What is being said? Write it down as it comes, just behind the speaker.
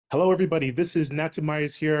Hello, everybody. This is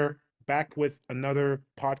Natsumayas here, back with another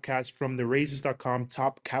podcast from the Raises.com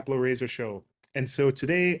Top Capital Raiser Show. And so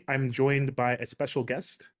today I'm joined by a special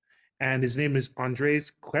guest, and his name is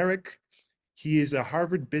Andres Klaric. He is a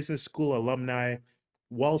Harvard Business School alumni,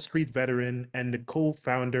 Wall Street veteran, and the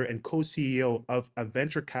co-founder and co-CEO of a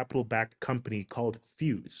venture capital-backed company called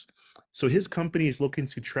Fuse. So his company is looking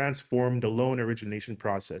to transform the loan origination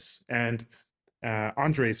process. And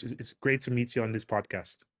Andres, it's great to meet you on this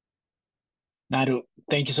podcast. Nadu,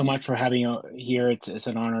 thank you so much for having you here. It's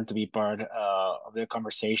an honor to be part of the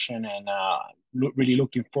conversation and really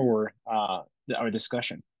looking forward our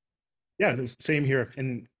discussion. Yeah, the same here.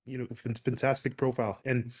 And fantastic profile.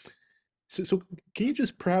 And so can you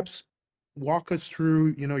just perhaps walk us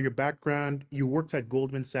through, your background? You worked at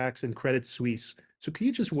Goldman Sachs and Credit Suisse. So can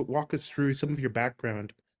you just walk us through some of your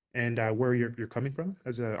background and where you're coming from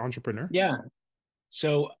as an entrepreneur? Yeah,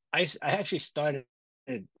 so I actually started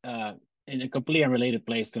uh, in a completely unrelated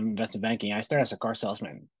place to investment banking. I started as a car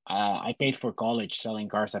salesman. I paid for college selling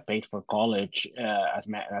cars. I paid for college, as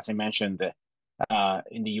I mentioned,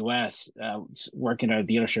 in the U.S., working at a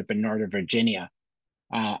dealership in Northern Virginia.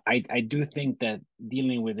 I do think that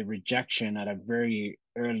dealing with the rejection at a very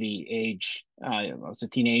early age, I was a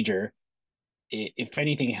teenager, if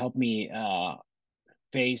anything, helped me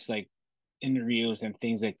face like interviews and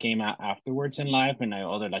things that came out afterwards in life and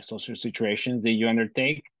other like social situations that you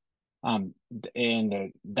undertake. And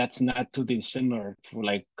that's not too dissimilar for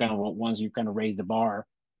like kind of once you kind of raise the bar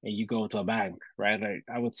and you go to a bank, right?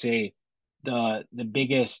 I would say the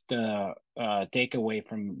biggest takeaway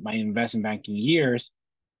from my investment banking years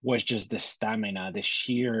was just the stamina, the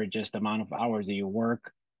sheer just amount of hours that you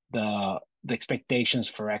work, the expectations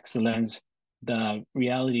for excellence, the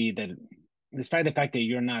reality that despite the fact that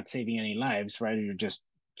you're not saving any lives, right? You're just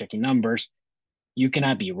checking numbers, you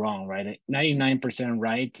cannot be wrong, right? 99%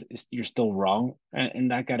 right is you're still wrong in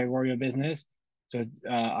that category of business. So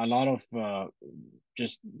a lot of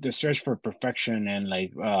just the search for perfection and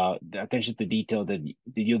like the attention to detail that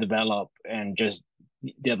you develop and just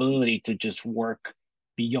the ability to just work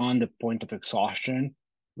beyond the point of exhaustion.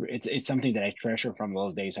 It's something that I treasure from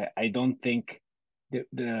those days. I don't think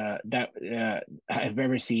the that I've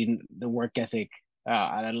ever seen the work ethic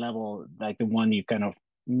at a level like the one you kind of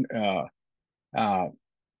uh, uh,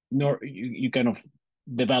 nor you kind of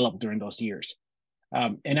develop during those years.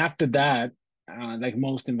 And after that, like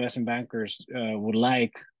most investment bankers would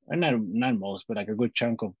like, and not most, but like a good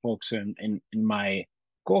chunk of folks in my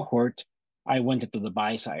cohort, I went into the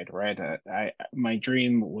buy side, right? My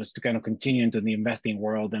dream was to kind of continue into the investing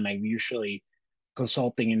world, and like usually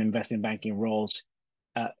consulting and investment banking roles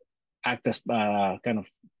uh, act as kind of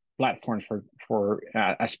platforms for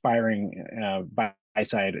aspiring buy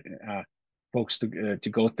side folks to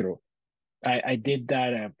go through. I did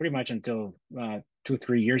that pretty much until 2,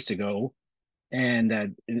 3 years ago, and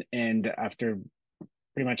after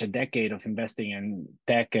pretty much a decade of investing in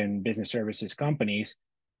tech and business services companies,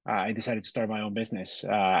 I decided to start my own business.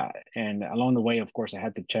 And along the way, of course, I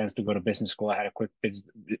had the chance to go to business school. I had a quick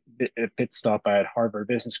pit stop at Harvard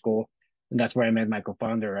Business School, and that's where I met my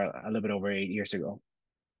co-founder a little bit over 8 years ago.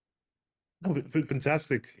 Oh,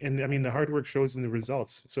 fantastic. And I mean, the hard work shows in the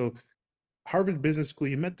results. So Harvard Business School,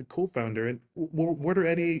 you met the co-founder, and were there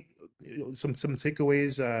any some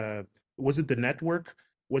takeaways? Was it the network?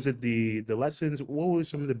 Was it the lessons? What were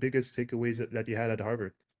some of the biggest takeaways that you had at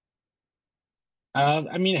Harvard?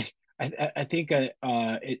 I mean, I think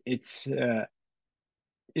it's a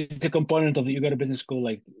component of you go to business school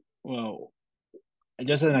like well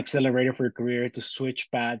just an accelerator for your career to switch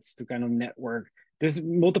paths to kind of network. There's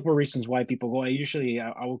multiple reasons why people go.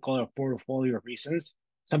 I would call it a portfolio of reasons.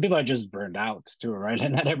 Some people are just burned out too, right?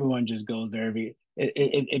 And not everyone just goes there.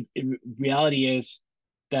 Reality is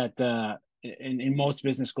that in most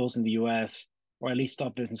business schools in the U.S. or at least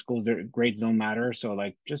top business schools, their grades don't matter. So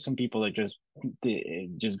like just some people that just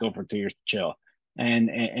go for 2 years to chill. And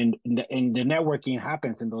the networking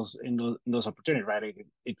happens in those opportunities, right?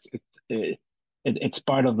 It's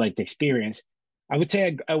part of like the experience. I would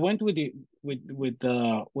say I went with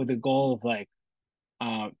the goal of like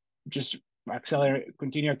uh just accelerate,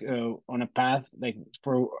 continue on a path like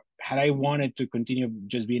for had I wanted to continue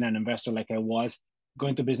just being an investor like I was,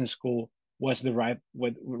 going to business school was the right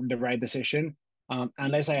decision.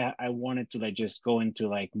 Unless I wanted to like just go into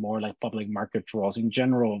like more like public market roles in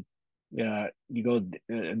general, you go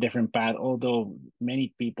a different path. Although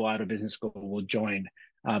many people out of business school will join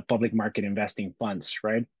public market investing funds,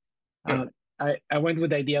 right? Yeah. Uh, I went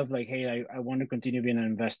with the idea of like, hey, I want to continue being an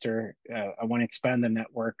investor. I want to expand the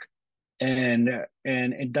network, and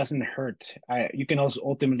it doesn't hurt. You can also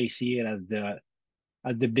ultimately see it as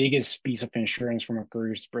as the biggest piece of insurance from a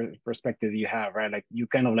career perspective you have, right? Like you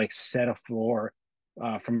kind of like set a floor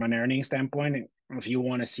from an earning standpoint if you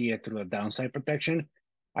want to see it through the downside protection.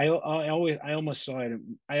 I almost saw it.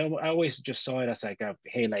 I always just saw it as like a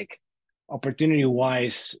hey, like opportunity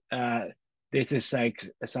wise, this is like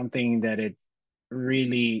something that it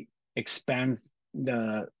really expands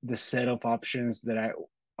the set of options that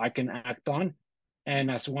I can act on. And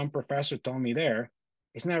as one professor told me there,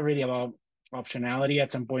 it's not really about optionality.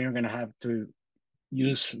 At some point, you're going to have to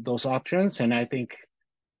use those options. And I think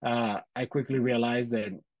I quickly realized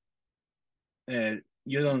that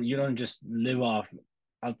you don't just live off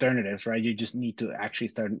alternatives, right? You just need to actually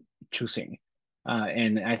start choosing.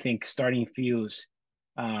 And I think starting Fuse,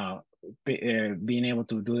 being able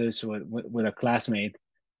to do this with a classmate,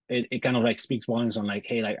 it kind of like speaks volumes on like,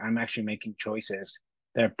 hey, like I'm actually making choices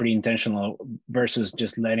that are pretty intentional versus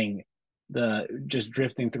just letting the just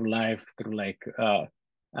drifting through life through like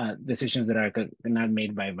decisions that are not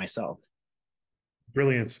made by myself.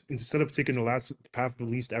 Brilliant. Instead of taking the last path of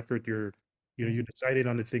least effort, you decided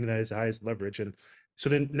on the thing that is highest leverage. And so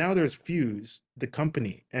then now there's Fuse, the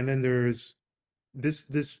company, and then there's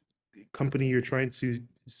this company you're trying to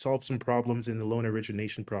solve some problems in the loan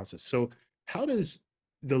origination process. So how does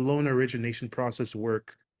the loan origination process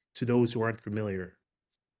work to those who aren't familiar?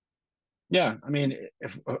 Yeah, I mean,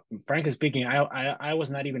 if frankly speaking, I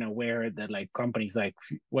was not even aware that like companies like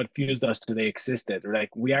what Fuse does today existed.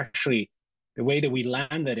 Like we actually, the way that we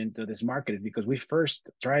landed into this market is because we first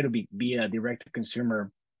tried to be a direct to consumer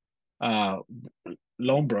uh,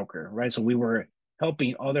 loan broker, right? So we were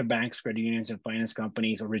helping other banks, credit unions, and finance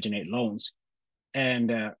companies originate loans. And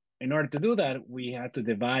in order to do that, we had to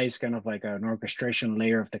devise kind of like an orchestration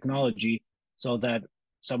layer of technology so that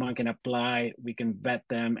someone can apply, we can vet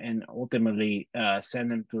them, and ultimately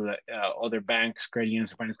send them to other banks, credit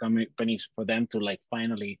unions, finance companies for them to like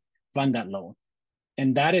finally fund that loan.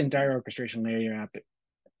 And that entire orchestration layer,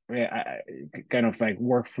 kind of like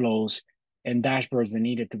workflows and dashboards that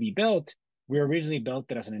needed to be built, we originally built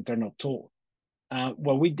it as an internal tool.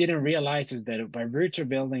 What we didn't realize is that by virtue of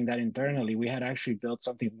building that internally, we had actually built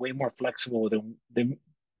something way more flexible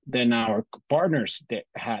than our partners that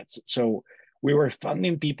had. So we were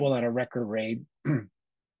funding people at a record rate and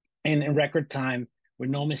in record time with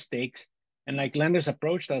no mistakes. And like lenders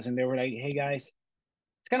approached us and they were like, "Hey guys,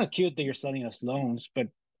 it's kind of cute that you're selling us loans, but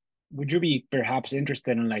would you be perhaps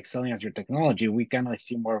interested in like selling us your technology? We kind of like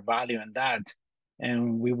see more value in that,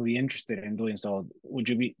 and we would be interested in doing so. Would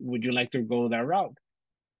you like to go that route?"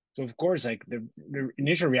 So of course, like the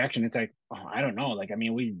initial reaction, it's like, oh, I don't know. Like, I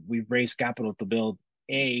mean, we've raised capital to build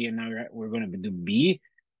A, and now we're going to do B,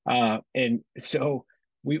 and so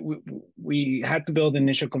we we had to build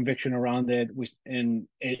initial conviction around it. And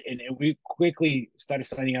we quickly started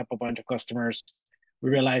signing up a bunch of customers. We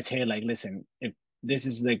realized, hey, like, listen, if this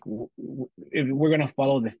is like, if we're going to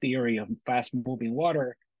follow the theory of fast moving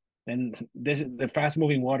water, then this the fast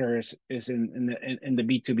moving water is in the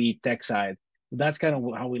B2B tech side. That's kind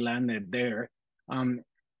of how we landed there. Um,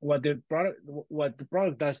 what the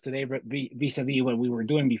product does today vis-a-vis what we were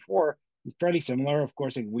doing before is fairly similar. Of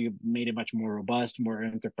course, like, we made it much more robust, more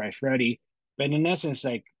enterprise ready. But in essence,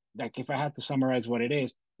 like if I had to summarize what it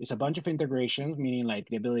is, it's a bunch of integrations, meaning like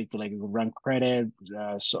the ability to like run credit,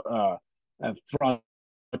 fraud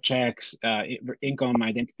checks, income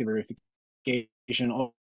identity verification,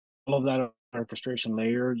 all of that orchestration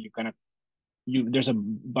layer. You kind of you there's a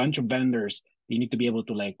bunch of vendors you need to be able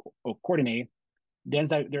to like coordinate. Then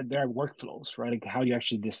there are workflows, right? Like how do you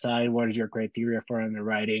actually decide what is your criteria for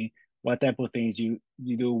underwriting, what type of things you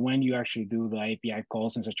do when you actually do the API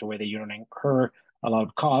calls in such a way that you don't incur a lot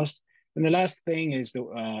of costs. And the last thing is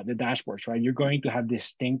the dashboards, right? You're going to have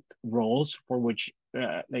distinct roles for which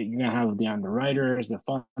like you're gonna have the underwriters, the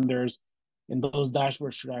funders, and those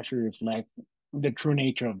dashboards should actually reflect the true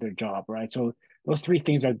nature of their job, right? So those three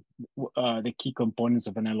things are the key components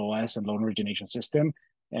of an LOS and loan origination system.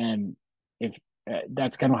 And if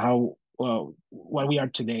that's kind of how what we are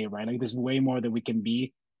today, right? Like there's way more that we can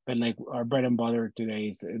be, but like our bread and butter today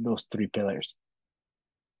is those three pillars.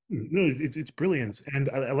 No, it's brilliant, and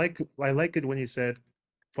I like it when you said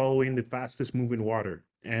following the fastest moving water,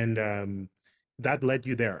 and that led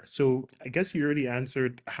you there. So I guess you already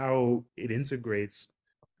answered how it integrates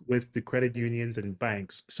with the credit unions and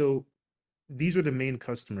banks. So these are the main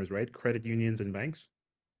customers, right? Credit unions and banks.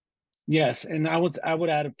 Yes, and I would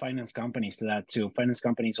add finance companies to that too. Finance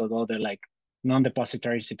companies, although they're like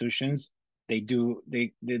non-depository institutions, they do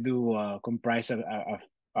comprise a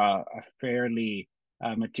fairly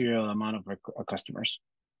material amount of our customers.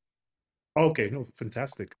 Okay, no,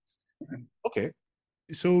 fantastic. Okay,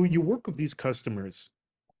 So you work with these customers.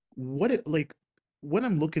 What it like when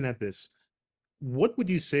I'm looking at this, what would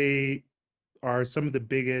you say are some of the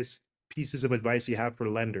biggest pieces of advice you have for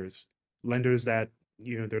lenders? Lenders that,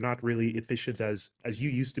 they're not really efficient as you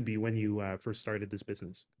used to be when you first started this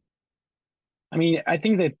business. I mean, I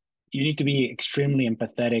think that you need to be extremely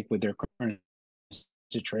empathetic with their current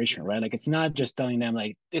situation, right? Like it's not just telling them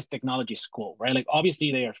like this technology is cool, right? Like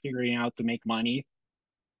obviously they are figuring out to make money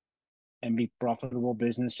and be profitable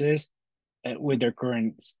businesses with their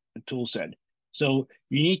current tool set. So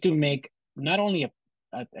you need to make not only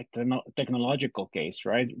a technological case,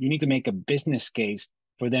 right? You need to make a business case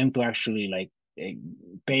for them to actually like eh,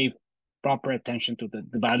 pay proper attention to the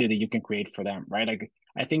value that you can create for them, right? Like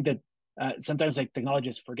I think that sometimes like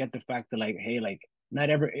technologists forget the fact that like, hey, like not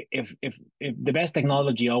ever if the best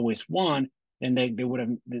technology always won, then they would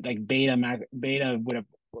have like beta would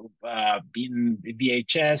have beaten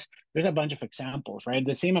VHS. There's a bunch of examples, right?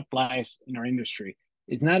 The same applies in our industry.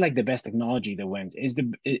 It's not like the best technology that wins.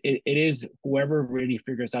 It is whoever really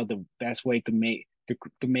figures out the best way to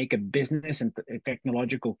make a business and a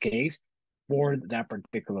technological case for that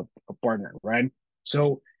particular partner, right?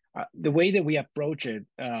 So the way that we approach it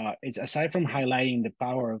is aside from highlighting the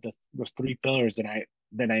power of those three pillars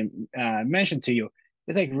that I mentioned to you,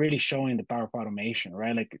 it's like really showing the power of automation,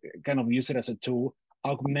 right? Like kind of use it as a tool,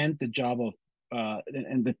 augment the job of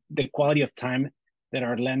and the quality of time that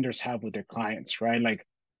our lenders have with their clients, right? Like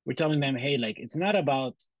we're telling them, hey, like it's not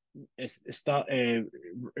about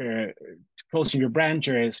closing your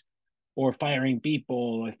branches or firing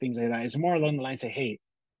people or things like that. It's more along the lines of, hey,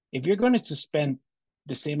 if you're going to spend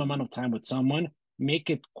the same amount of time with someone, make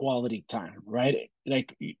it quality time, right?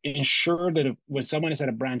 Like ensure that if, when someone is at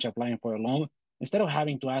a branch applying for a loan, instead of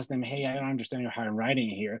having to ask them, hey, I don't understand your handwriting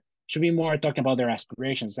here, should be more talking about their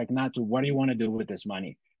aspirations, like not to what do you want to do with this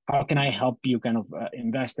money? How can I help you kind of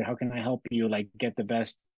invest it? How can I help you like get the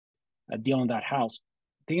best deal on that house?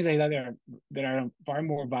 Things like that are far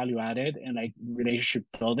more value added and like relationship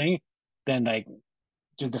building than like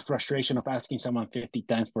just the frustration of asking someone 50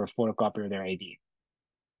 times for a photocopy of their ID.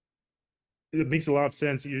 It makes a lot of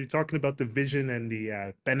sense. You're talking about the vision and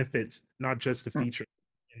the benefits, not just the feature.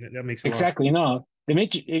 And that makes a lot of Exactly. No,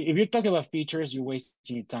 if you're talking about features, you're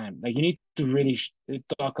wasting your time. Like you need to really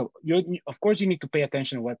talk. Of course, you need to pay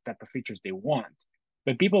attention to what type of features they want,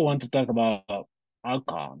 but people want to talk about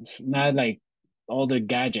outcomes, not like all the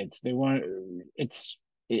gadgets. They want. It's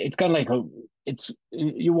kind of like it's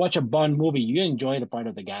you watch a Bond movie, you enjoy the part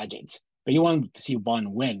of the gadgets, but you want to see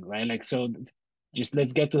Bond win, right? Like so, just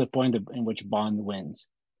let's get to the point in which Bond wins.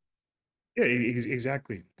 yeah,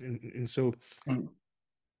 exactly. And so Mm.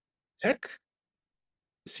 tech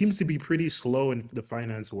seems to be pretty slow in the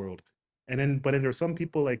finance world. But then there's some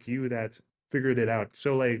people like you that figured it out.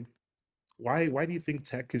 So like, why do you think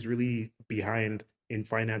tech is really behind in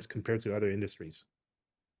finance compared to other industries?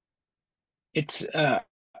 It's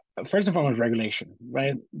first and foremost regulation,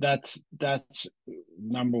 right? That's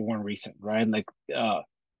number one reason, right? Like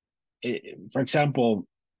for example,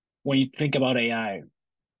 when you think about AI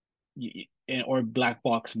or black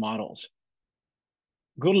box models,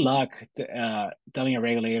 good luck telling a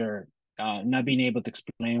regulator not being able to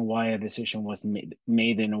explain why a decision was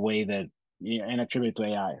made in a way that and attribute to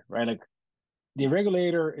AI, right? Like the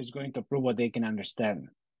regulator is going to approve what they can understand,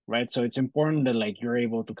 right? So it's important that like you're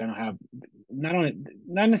able to kind of have not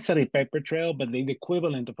necessarily paper trail, but the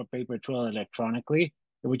equivalent of a paper trail electronically,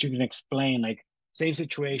 which you can explain like same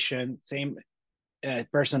situation, same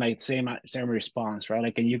person, like same response, right?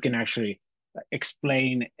 Like and you can actually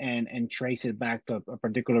explain and trace it back to a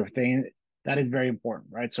particular thing. That is very important,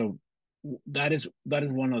 right? So that is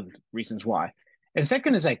one of the reasons why. And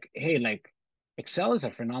second is like, hey, like Excel is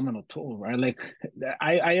a phenomenal tool, right? Like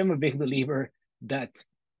I am a big believer that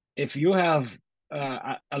if you have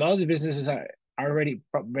a lot of the businesses are already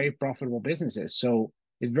very profitable businesses, so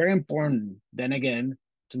it's very important then again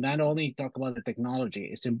to not only talk about the technology,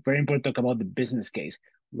 it's very important to talk about the business case.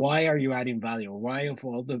 Why are you adding value? Why, of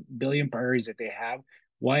all the billion priorities that they have,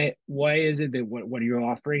 why is it that what you're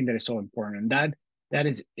offering that is so important? And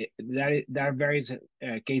that varies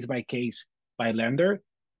case by case by lender,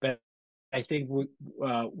 but I think with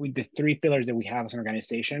the three pillars that we have as an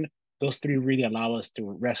organization, those three really allow us to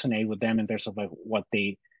resonate with them in terms of like what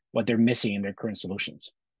they're missing in their current solutions.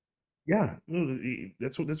 Yeah, no,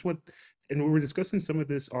 that's what, and we were discussing some of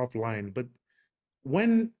this offline. But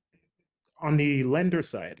when on the lender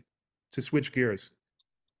side, to switch gears,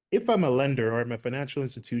 if I'm a lender or I'm a financial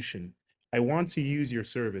institution, I want to use your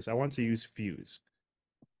service. I want to use Fuse.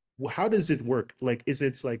 How does it work? Like,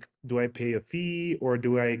 do I pay a fee or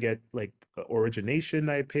do I get like origination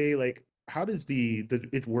I pay? Like, how does the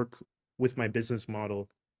it work with my business model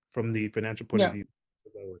from the financial point of Yeah, view? How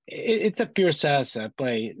does that work? it's a pure SaaS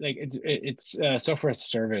play. Like it's software as a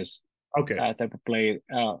service Okay. type of play.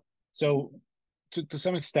 So to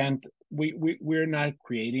some extent, we're not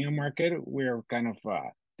creating a market. We're kind of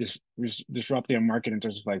disrupting a market in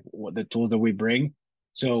terms of like what the tools that we bring.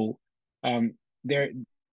 So um, there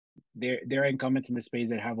there are incumbents in the space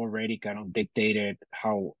that have already kind of dictated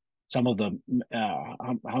how some of the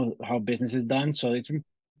how business is done. So it's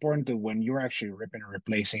important that when you're actually ripping and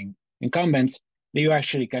replacing incumbents, that you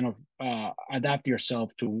actually kind of adapt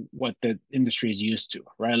yourself to what the industry is used to,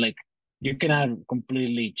 right? Like you cannot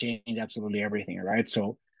completely change absolutely everything, right?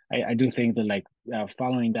 So I do think that like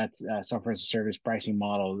following that software as a service pricing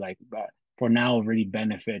model, like for now, really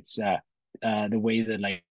benefits the way that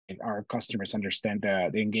like our customers understand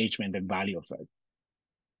the engagement and value of it.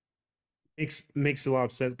 Makes a lot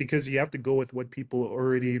of sense because you have to go with what people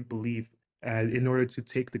already believe in order to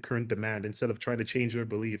take the current demand instead of trying to change their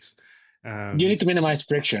beliefs. You need It's- to minimize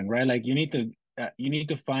friction, right? Like you need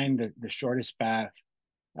to find the shortest path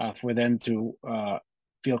for them to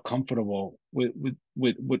feel comfortable with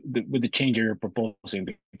the change you're proposing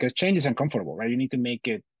because change is uncomfortable, right? You need to make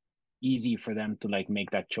it easy for them to like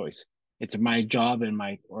make that choice. It's my job and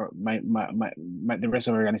my the rest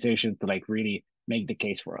of the organization to like really make the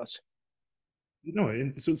case for us.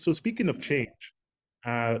 and so speaking of change,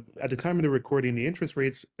 at the time of the recording, the interest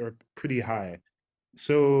rates are pretty high.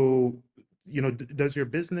 So, does your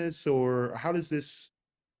business or how does this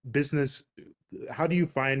business, how do you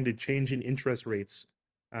find the change in interest rates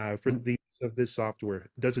for the use of this software?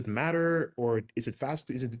 Does it matter or is it fast?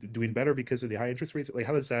 Is it doing better because of the high interest rates? Like,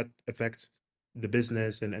 how does that affect the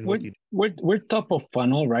business and we're what you do? we're top of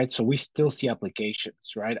funnel, right? So we still see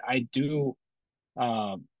applications, right? I do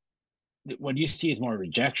uh, what you see is more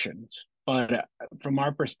rejections, but from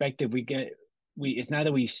our perspective, we it's not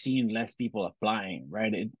that we've seen less people applying,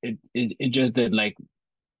 right? It just that like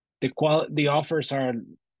the offers are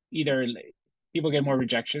either people get more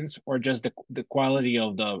rejections or just the quality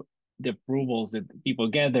of the approvals that people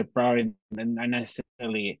get, they're probably not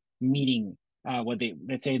necessarily meeting what they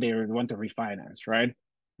let's say they want to refinance, right?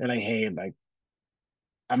 They're like, hey, like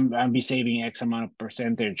I'm be saving X amount of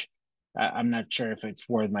percentage. I'm not sure if it's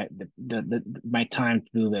worth my time to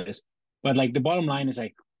do this. But like the bottom line is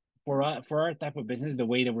like for our type of business, the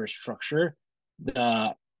way that we're structured,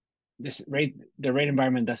 the the rate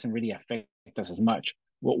environment doesn't really affect us as much.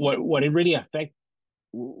 What it really affect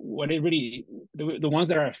what it really the ones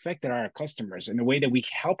that are affected are our customers, and the way that we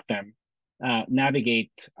help them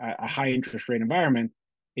navigate a high interest rate environment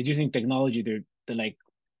is using technology to like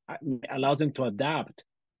allows them to adapt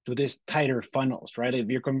to this tighter funnels, right? If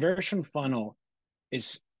your conversion funnel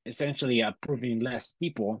is essentially approving less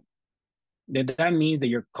people, then that means that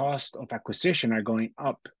your cost of acquisition are going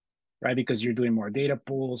up, right? Because you're doing more data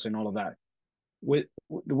pools and all of that. With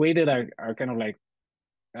the way that our kind of like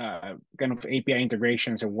kind of API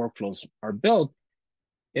integrations and workflows are built,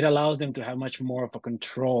 it allows them to have much more of a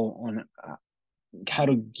control on how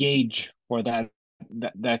to gauge for that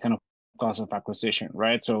kind of cost of acquisition,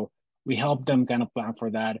 right? So we help them kind of plan for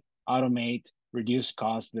that, automate, reduce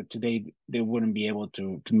costs that today they wouldn't be able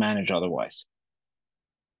to manage otherwise.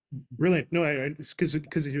 Brilliant. No,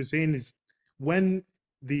 because you're saying is when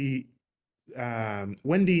the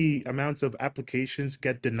when the amounts of applications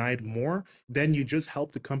get denied more, then you just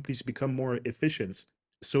help the companies become more efficient,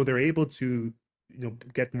 so they're able to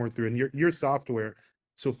get more through. And your software,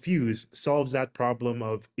 so Fuse solves that problem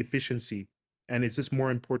of efficiency, and it's just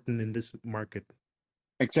more important in this market.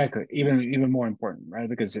 Exactly, even more important, right?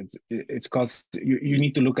 Because it's cost. You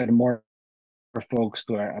need to look at more folks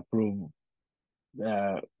to approve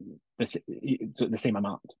uh, the same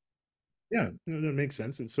amount. Yeah, no, that makes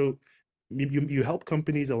sense. And so you help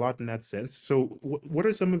companies a lot in that sense. So what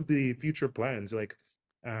are some of the future plans? Like,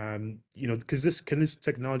 because this can this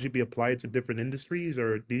technology be applied to different industries,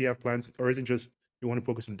 or do you have plans, or is it just you want to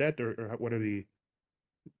focus on debt, or what are the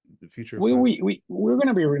future plans? We're going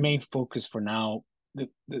to be remain focused for now.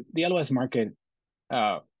 The LOS market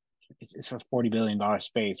uh, is for $40 billion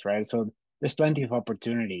space, right? So there's plenty of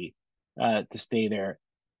opportunity to stay there.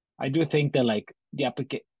 I do think that like the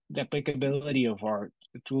applicability of our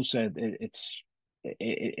tool set, it's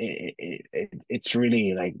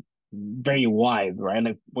really like very wide, right?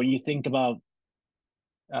 Like when you think about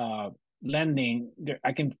uh, lending,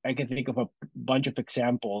 I can think of a bunch of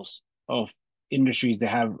examples of industries that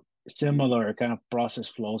have similar kind of process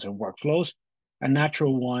flows and workflows. A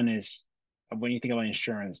natural one is when you think about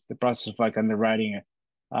insurance, the process of like underwriting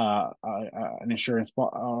an insurance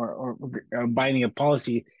or buying a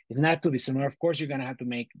policy it's not too dissimilar. Of course, you're gonna have to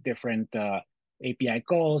make different API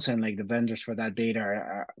calls, and like the vendors for that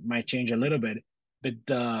data might change a little bit, but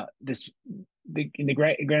in the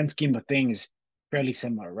grand scheme of things, fairly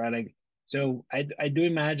similar, right? Like, so I do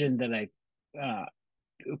imagine that like uh,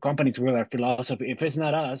 companies with our philosophy, if it's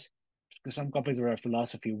not us, because some companies with our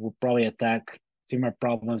philosophy will probably attack similar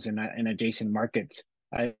problems in adjacent markets.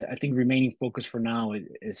 I think remaining focused for now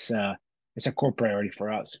is a core priority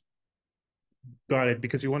for us. Got it.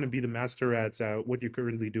 Because you want to be the master at what you're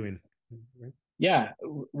currently doing. Right? Yeah,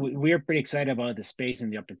 we are pretty excited about the space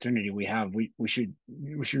and the opportunity we have. We should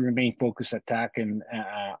remain focused, attack, and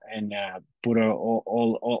put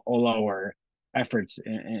all our efforts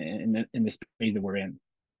in the space that we're in.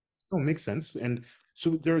 Oh, makes sense. And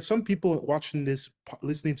so there are some people watching this,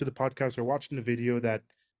 listening to the podcast or watching the video that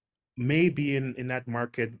may be in that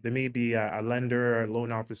market. They may be a lender, a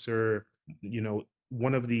loan officer,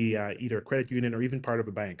 one of the either a credit union or even part of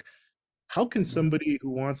a bank. How can somebody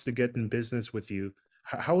who wants to get in business with you,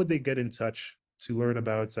 how would they get in touch to learn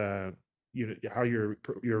about how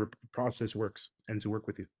your process works and to work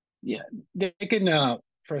with you? Yeah, they can the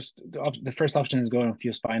first option is go to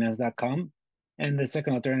fusefinance.com. And the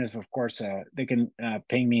second alternative, of course, they can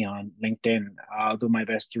ping me on LinkedIn. I'll do my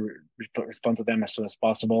best to respond to them as soon as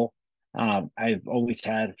possible. I've always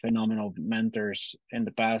had phenomenal mentors in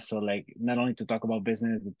the past. So, like, not only to talk about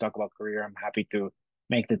business, but talk about career, I'm happy to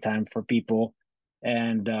make the time for people.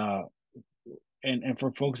 And and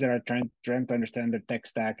for folks that are trying to understand their tech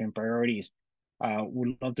stack and priorities,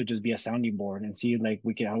 would love to just be a sounding board and see like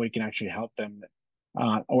we can how we can actually help them,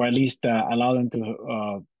 or at least allow them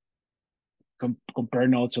to compare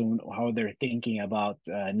notes on how they're thinking about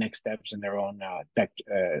next steps in their own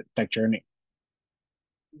tech journey.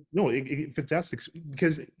 No, fantastic.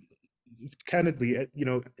 Because candidly,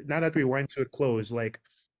 now that we wind to a close, like,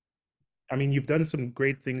 I mean, you've done some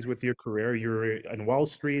great things with your career. You're in Wall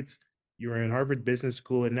Street, you're in Harvard Business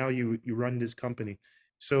School, and now you run this company.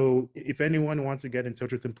 So if anyone wants to get in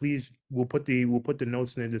touch with him, please we'll put the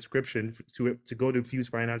notes in the description to go to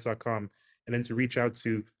fusefinance.com and then to reach out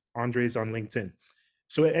to Andres on LinkedIn.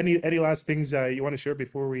 So any last things you want to share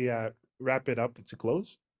before we wrap it up to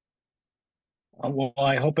close? Well,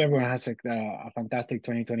 I hope everyone has a fantastic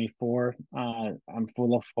 2024. I'm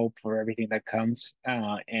full of hope for everything that comes,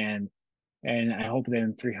 and I hope that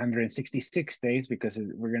in 366 days, because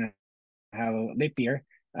we're gonna have a leap year,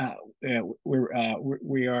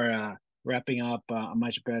 we are wrapping up a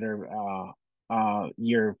much better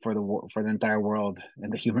year for for the entire world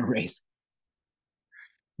and the human race.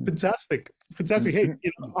 Fantastic. Fantastic. Hey,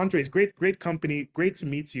 Andres, great company. Great to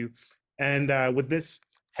meet you. And with this,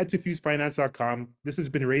 head to fusefinance.com. This has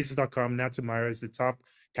been raises.com. Natsumara is the top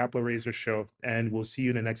capital raiser show. And we'll see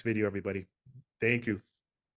you in the next video, everybody. Thank you.